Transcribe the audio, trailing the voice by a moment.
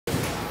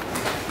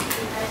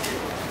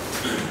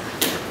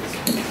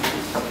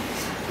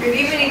Good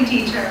evening,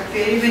 teacher.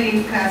 Good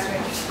evening,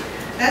 classmates.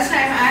 Last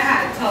time I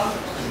had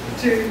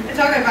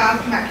talk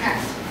about my cat,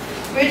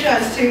 which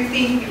was too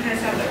thin because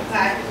of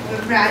the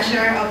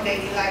pressure of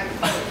daily life,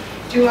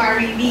 to our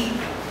relief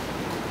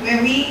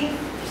when we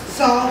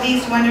saw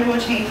this wonderful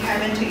change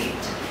happen to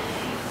it.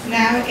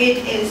 Now it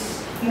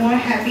is more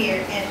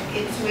heavier and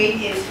its weight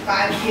is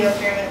 5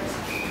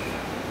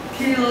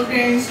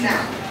 kilograms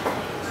now.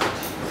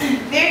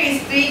 There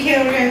is 3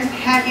 kilograms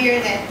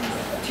heavier than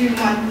 2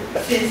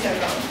 months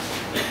ago.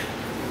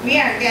 We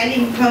are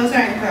getting closer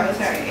and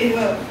closer. It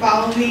will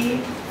follow me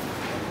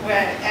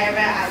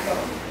wherever I go.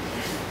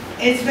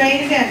 It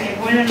plays an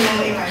important role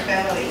in my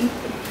family.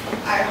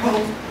 I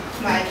hope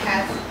my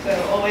cat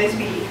will always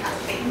be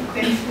happy.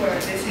 Thanks for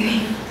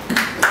listening.